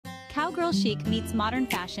Cowgirl chic meets modern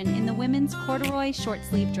fashion in the women's corduroy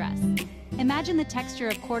short-sleeve dress. Imagine the texture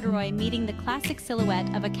of corduroy meeting the classic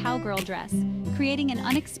silhouette of a cowgirl dress, creating an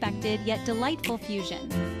unexpected yet delightful fusion.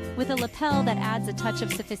 With a lapel that adds a touch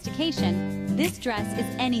of sophistication, this dress is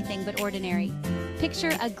anything but ordinary.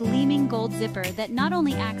 Picture a gleaming gold zipper that not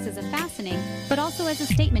only acts as a fastening, but also as a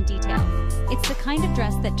statement detail. It's the kind of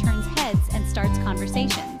dress that turns heads and starts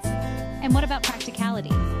conversations. And what about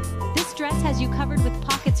practicality? This dress has you covered with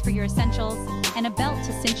pockets for your essentials and a belt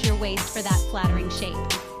to cinch your waist for that flattering shape.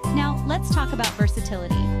 Now, let's talk about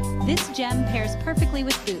versatility. This gem pairs perfectly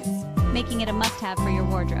with boots, making it a must-have for your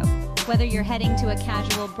wardrobe. Whether you're heading to a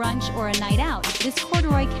casual brunch or a night out, this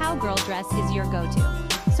corduroy cowgirl dress is your go-to.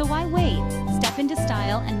 So why wait? Step into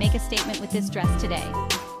style and make a statement with this dress today.